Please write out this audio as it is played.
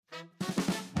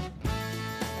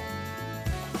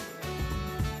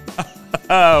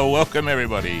Welcome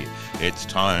everybody. It's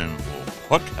time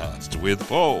for Podcast with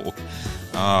Paul.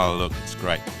 Oh, look, it's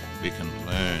great. We can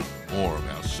learn more of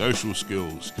our social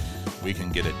skills. We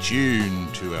can get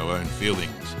attuned to our own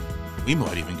feelings. We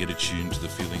might even get attuned to the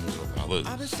feelings of others.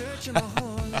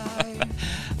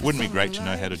 Wouldn't it be great to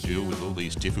know how to deal with all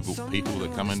these difficult people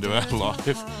that come into our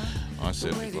life? I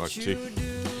certainly like to.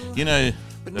 You know,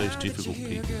 those difficult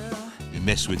people who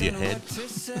mess with your head.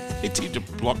 They tend to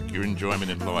block your enjoyment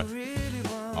in life.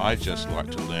 I just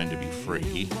like to learn to be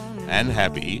free and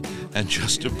happy and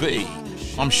just to be.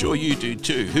 I'm sure you do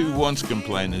too. Who wants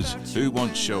complainers? Who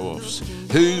wants show-offs?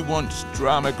 Who wants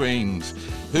drama queens?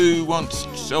 Who wants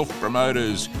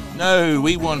self-promoters? No,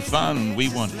 we want fun. We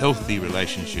want healthy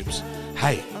relationships.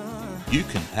 Hey, you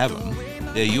can have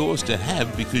them. They're yours to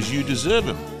have because you deserve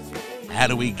them. How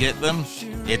do we get them?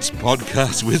 It's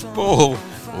Podcast with Paul.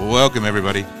 Welcome,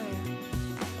 everybody.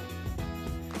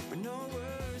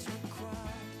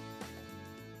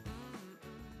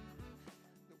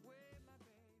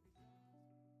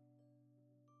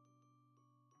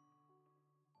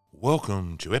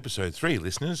 Welcome to episode 3,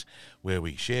 listeners, where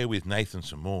we share with Nathan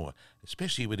some more,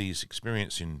 especially with his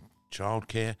experience in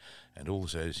childcare and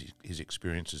also his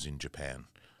experiences in Japan.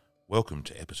 Welcome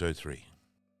to episode 3.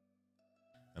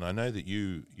 And I know that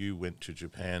you went to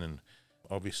Japan and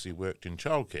obviously worked in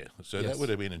childcare, so yes. That would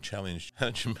have been a challenge. How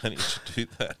did you manage to do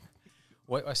that?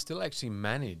 Well, I still actually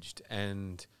managed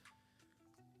and,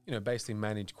 basically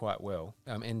managed quite well.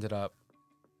 Ended up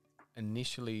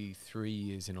initially 3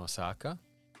 years in Osaka.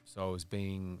 So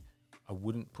I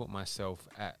wouldn't put myself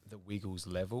at the Wiggles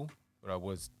level, but I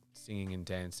was singing and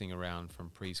dancing around from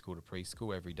preschool to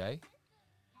preschool every day.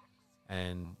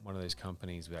 And one of those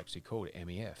companies was actually called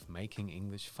MEF, Making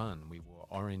English Fun. We wore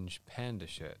orange panda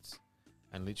shirts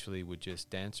and literally would just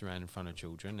dance around in front of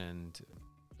children. And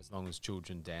as long as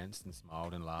children danced and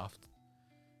smiled and laughed,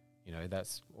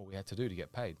 that's all we had to do to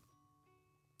get paid.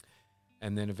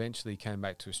 And then eventually came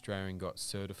back to Australia and got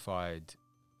certified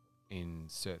in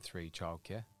Cert 3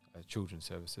 childcare, children's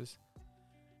services,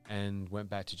 and went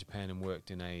back to Japan and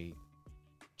worked in a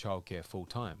childcare full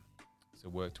time. So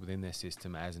worked within their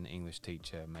system as an English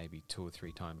teacher maybe 2 or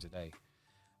 3 times a day.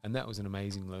 And that was an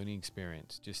amazing learning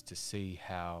experience just to see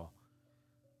how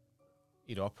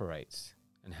it operates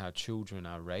and how children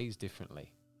are raised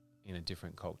differently in a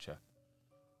different culture.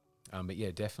 But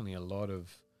yeah, definitely a lot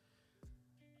of...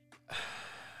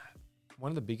 One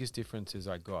of the biggest differences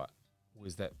I got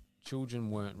was that children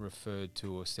weren't referred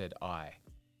to or said I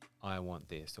want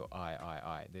this, or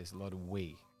I. There's a lot of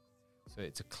we. So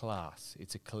it's a class,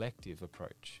 it's a collective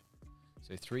approach.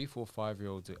 So 3, 4,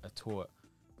 5-year-olds are taught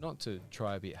not to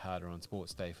try a bit harder on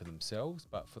sports day for themselves,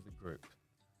 but for the group,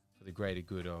 for the greater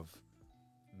good of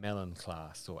melon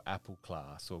class or apple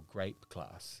class or grape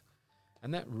class.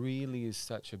 And that really is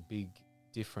such a big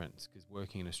difference, because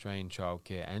working in Australian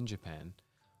childcare and Japan,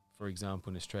 for example,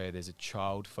 in Australia, there's a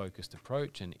child-focused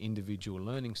approach and individual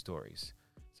learning stories.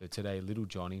 So today, little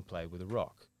Johnny played with a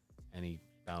rock, and he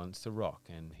balanced the rock,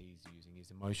 and he's using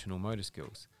his emotional motor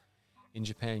skills. In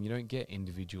Japan, you don't get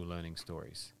individual learning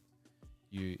stories.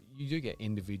 You do get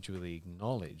individually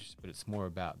acknowledged, but it's more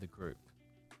about the group.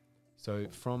 So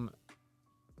from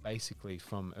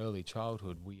early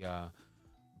childhood, we are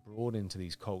brought into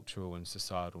these cultural and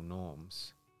societal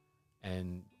norms,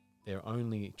 and they're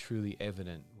only truly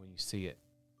evident when you see it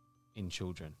in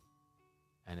children.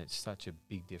 And it's such a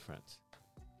big difference.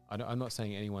 I'm not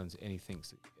saying anyone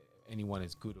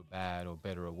is good or bad or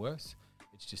better or worse.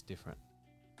 It's just different.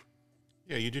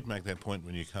 Yeah, you did make that point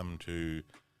when you come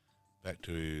back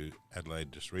to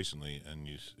Adelaide just recently, and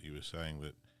you were saying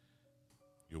that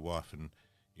your wife and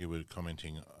you were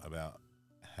commenting about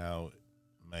how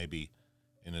maybe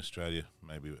in Australia,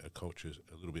 maybe a culture is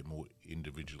a little bit more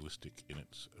individualistic in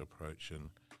its approach, and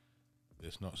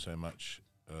there's not so much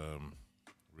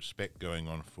respect going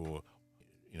on for,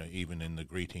 even in the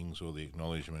greetings or the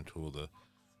acknowledgement, or the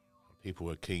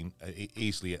people are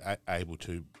easily able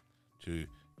to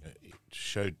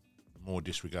show more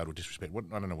disregard or disrespect.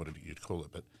 I don't know what you'd call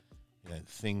it, but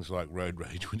things like road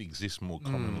rage would exist more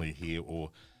commonly here, or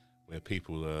where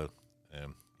people are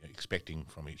expecting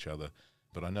from each other.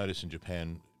 But I notice in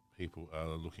Japan, people are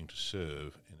looking to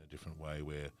serve in a different way,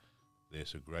 where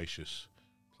there's a gracious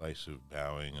place of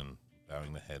bowing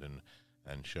the head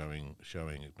and showing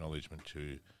acknowledgement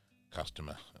to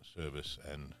customer service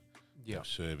and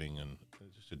serving, and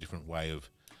just a different way of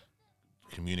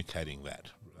communicating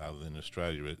that, rather than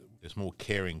Australia. There's more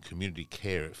caring, community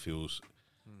care, it feels,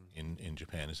 in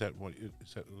Japan. Is that a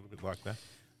little bit like that?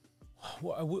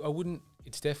 Well, I wouldn't.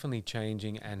 It's definitely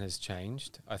changing and has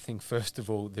changed. I think first of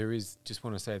all, there is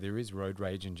road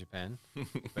rage in Japan,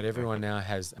 but everyone now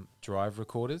has drive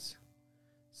recorders.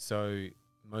 So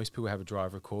most people have a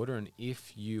drive recorder, and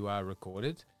if you are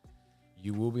recorded,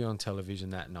 you will be on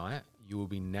television that night. You will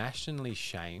be nationally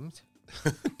shamed.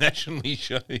 Nationally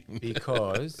shamed.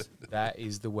 Because that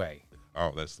is the way.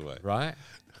 Oh, that's the way. Right?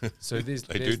 So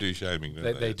they do shaming, don't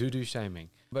they? They do shaming.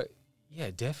 But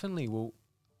yeah, definitely will.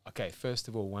 Okay, first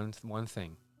of all, one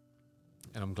thing,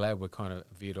 and I'm glad we're kind of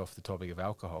veered off the topic of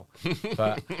alcohol,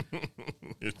 but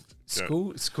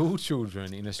school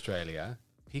children in Australia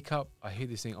I hear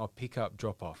this thing, pick up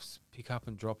drop-offs. Pick up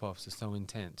and drop-offs are so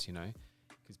intense,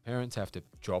 because parents have to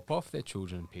drop off their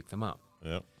children and pick them up.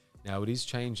 Yep. Now, it is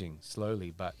changing slowly,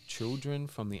 but children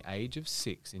from the age of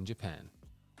 6 in Japan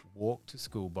walk to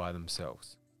school by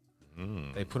themselves.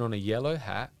 They put on a yellow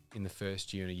hat in the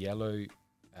first year and a yellow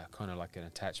kind of like an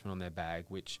attachment on their bag,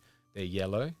 which they're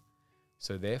yellow.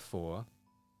 So therefore,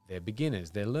 they're beginners,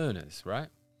 they're learners, right?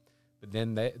 But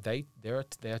then they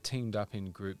are teamed up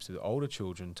in groups with older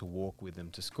children to walk with them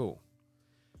to school.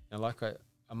 Now, like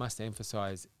I must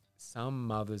emphasize, mostly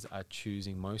mothers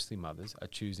are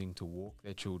choosing to walk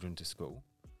their children to school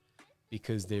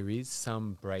because there is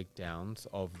some breakdowns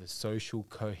of the social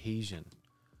cohesion.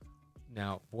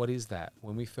 Now, what is that?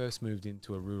 When we first moved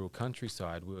into a rural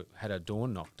countryside, we had our door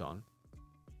knocked on,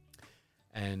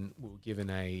 and we were given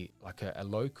a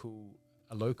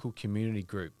local community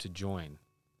group to join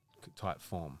type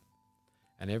form,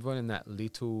 and everyone in that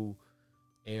little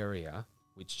area,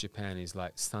 which Japan is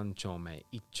like sanchome,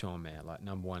 ichome, like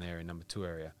number 1 area, number 2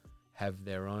 area, have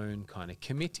their own kind of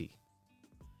committee.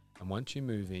 And once you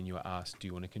move in, you are asked, do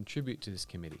you want to contribute to this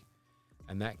committee?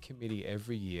 And that committee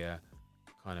every year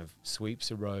kind of sweeps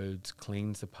the roads,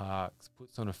 cleans the parks,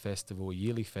 puts on a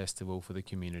yearly festival for the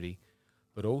community,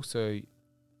 but also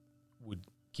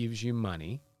gives you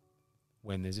money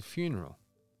when there's a funeral.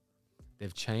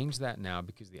 They've changed that now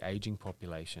because of the aging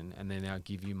population, and they now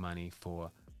give you money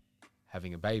for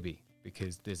having a baby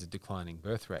because there's a declining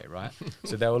birth rate, right?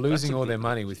 So they were losing all their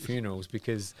money with funerals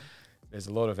because there's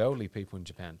a lot of elderly people in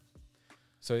Japan.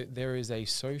 So there is a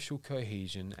social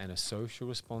cohesion and a social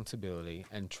responsibility,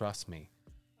 and trust me,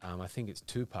 I think it's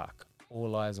Tupac,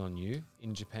 all eyes on you.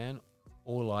 In Japan,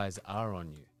 all eyes are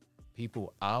on you.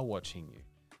 People are watching you.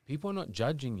 People are not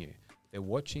judging you. They're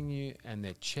watching you and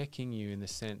they're checking you in the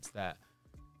sense that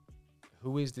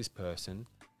who is this person?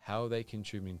 How are they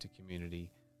contributing to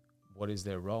community? What is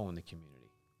their role in the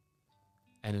community?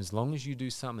 And as long as you do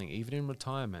something, even in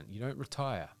retirement, you don't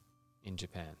retire in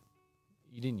Japan.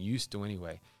 You didn't used to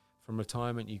anyway. From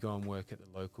retirement, you go and work at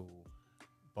the local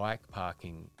bike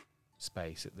parking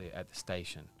space at the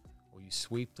station, or you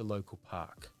sweep the local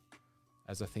park.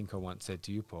 As I think I once said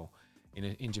to you, Paul,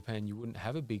 in Japan, you wouldn't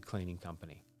have a big cleaning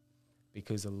company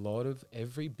because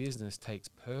every business takes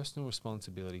personal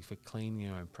responsibility for cleaning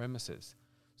their own premises.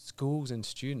 Schools and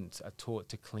students are taught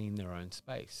to clean their own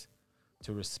space,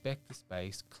 to respect the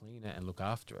space, clean it, and look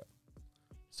after it.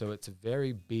 So it's a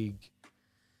very big,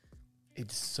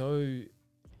 it's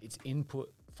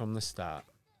input from the start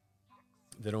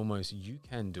that almost you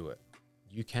can do it.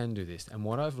 You can do this. And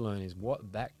what I've learned is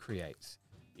what that creates.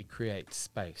 It creates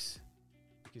space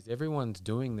because everyone's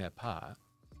doing their part.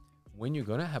 When you're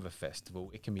going to have a festival,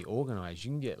 it can be organized.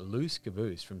 You can get loose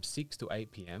caboose from 6 to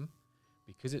 8 p.m.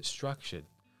 because it's structured.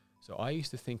 So I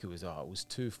used to think it was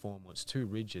too formal, it's too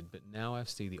rigid, but now I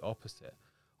see the opposite.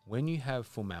 When you have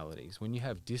formalities, when you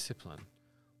have discipline,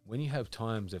 when you have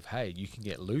times of, hey, you can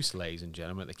get loose, ladies and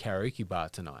gentlemen, at the karaoke bar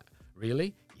tonight.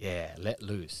 Really? Yeah, let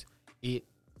loose. It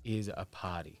is a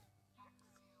party.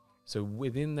 So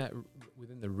within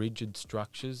the rigid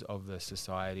structures of the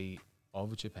society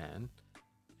of Japan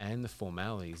and the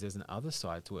formalities, there's an other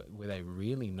side to it where they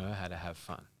really know how to have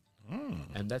fun.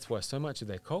 And that's why so much of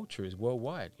their culture is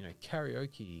worldwide.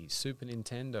 Karaoke, Super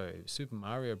Nintendo, Super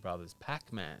Mario Brothers,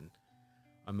 Pac-Man.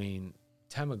 I mean,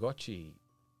 Tamagotchi.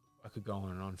 I could go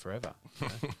on and on forever.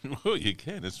 Well, you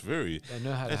can. They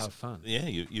know how to have fun. Yeah,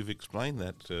 you've explained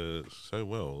that so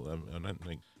well. I don't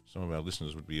think some of our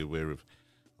listeners would be aware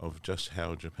of just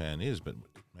how Japan is, but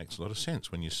it makes a lot of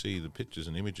sense when you see the pictures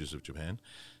and images of Japan,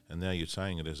 and now you're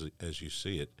saying it as you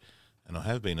see it. And I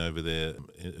have been over there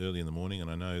early in the morning,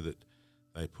 and I know that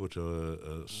they put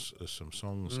some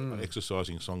songs,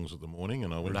 exercising songs at the morning.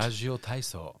 And I went Radio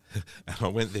Taiso. And I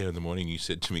went there in the morning. You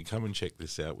said to me, "Come and check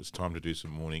this out. It's time to do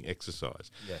some morning exercise."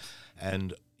 Yes.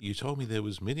 And you told me there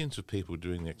was millions of people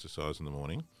doing the exercise in the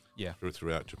morning. Yeah.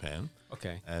 Throughout Japan.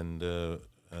 Okay.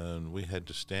 And we had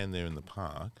to stand there in the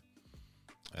park,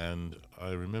 and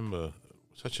I remember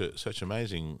such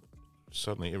amazing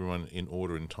suddenly everyone in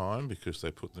order in time because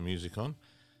they put the music on,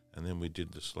 and then we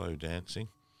did the slow dancing.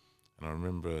 And I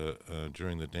remember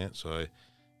during the dance I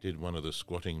did one of the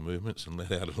squatting movements and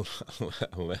let out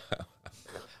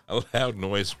a loud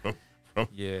noise from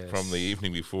the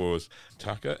evening before was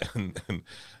Tucker,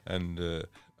 and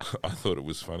I thought it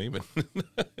was funny, but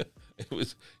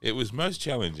it was most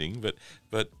challenging,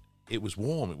 but it was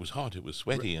warm, it was hot, it was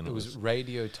sweaty, and it was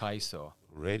Radio Taiso.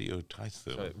 Radio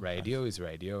Taiso. So radio is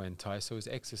radio, and Taiso is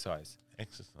exercise.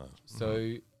 Exercise.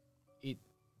 So it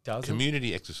does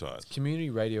community exercise. Community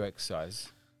radio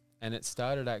exercise, and it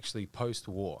started actually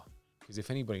post-war. Because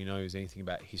if anybody knows anything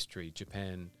about history,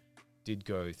 Japan did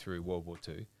go through World War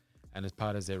II, and as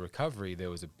part of their recovery, there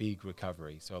was a big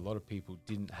recovery. So a lot of people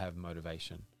didn't have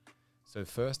motivation. So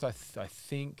first, I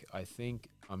think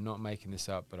I'm not making this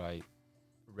up, but I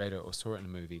read it or saw it in a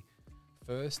movie.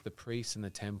 First, the priests in the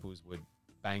temples would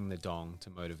bang the dong to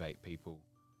motivate people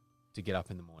to get up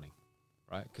in the morning,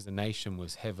 right? Because the nation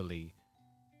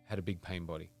had a big pain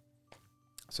body.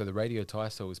 So the Radio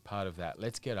Taiso was part of that.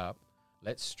 Let's get up,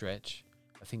 let's stretch.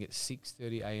 I think it's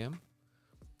 6:30 a.m.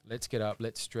 Let's get up,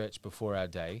 let's stretch before our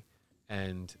day,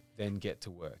 and then get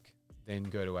to work. Then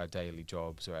go to our daily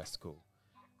jobs or our school.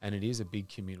 And it is a big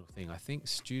communal thing. I think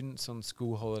students on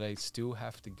school holidays still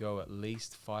have to go at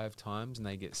least 5 times, and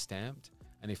they get stamped.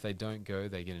 And if they don't go,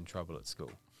 they get in trouble at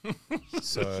school.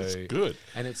 So that's good.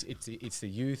 And it's the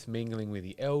youth mingling with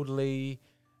the elderly,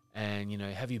 and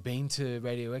have you been to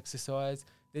radio exercise?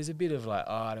 There's a bit of like,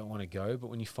 I don't want to go,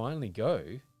 but when you finally go,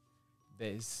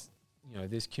 there's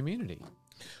community.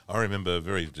 I remember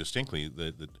very distinctly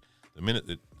the minute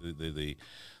that the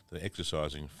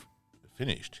exercising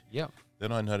finished. Yeah.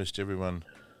 Then I noticed everyone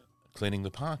cleaning the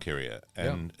park area,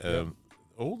 and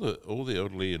all the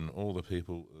elderly and all the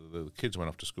people. The kids went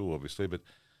off to school, obviously, but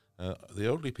the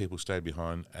elderly people stayed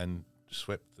behind and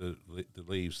swept the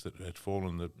leaves that had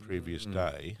fallen the previous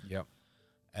day. Yep.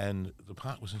 And the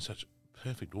park was in such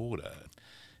perfect order.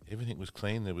 Everything was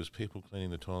clean. There was people cleaning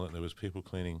the toilet. There was people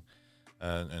cleaning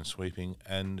and sweeping,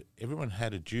 and everyone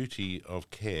had a duty of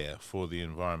care for the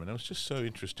environment. It was just so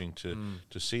interesting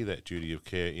to see that duty of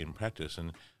care in practice.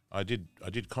 And I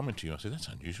did comment to you. I said, that's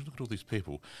unusual. Look at all these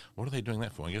people. What are they doing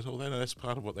that for? And he goes, that's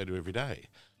part of what they do every day.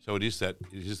 So it is that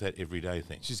everyday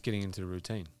thing. It's just getting into the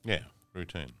routine. Yeah,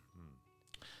 routine.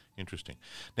 Interesting.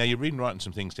 Now, you're writing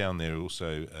some things down there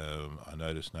also, I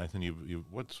noticed, Nathan.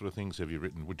 What sort of things have you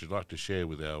written? Would you like to share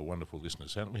with our wonderful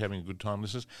listeners? Aren't we having a good time,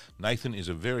 listeners? Nathan is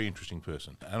a very interesting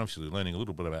person, and obviously learning a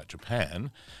little bit about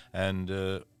Japan.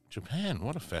 And Japan,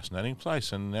 what a fascinating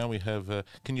place. And now we have...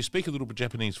 can you speak a little bit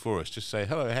Japanese for us? Just say,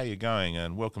 hello, how you going?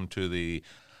 And welcome to the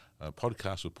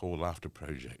Podcast with Paul Laughter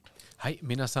Project. Hi,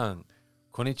 皆さん、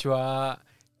こんにちは。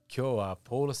今日は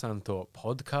ポールさんと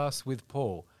Podcast with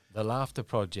Paul、The Laughter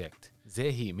Project。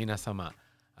ぜひ皆様、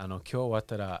今日終わっ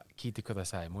たら聞いてくだ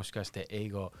さい。もしかして英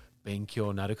語勉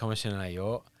強になるかもしれない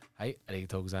よ。はい、ありが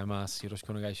とうございます。よろし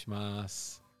くお願いしま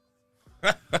す。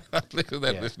Look at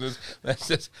that, listeners.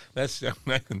 That's young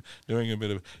Nathan doing a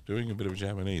bit of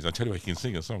Japanese. I tell you, he can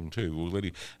sing a song too.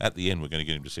 At the end, we're going to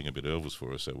get him to sing a bit of Elvis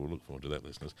for us. So we'll look forward to that,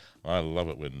 listeners. I love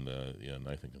it when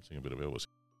Nathan can sing a bit of Elvis.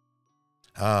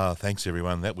 Thanks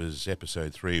everyone. That was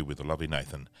episode 3 with the lovely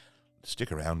Nathan.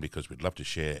 Stick around because we'd love to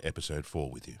share episode 4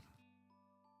 with you.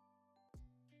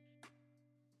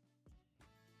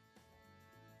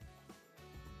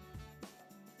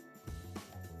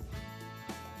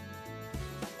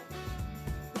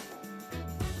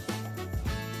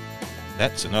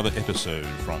 That's another episode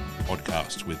from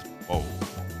Podcast with Paul.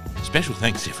 Special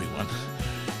thanks, everyone.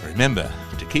 Remember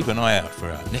to keep an eye out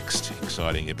for our next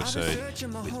exciting episode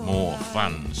with more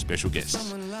fun special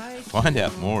guests. Find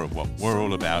out more of what we're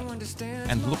all about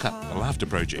and look up the Laughter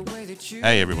Project.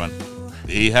 Hey, everyone.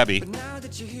 Be happy.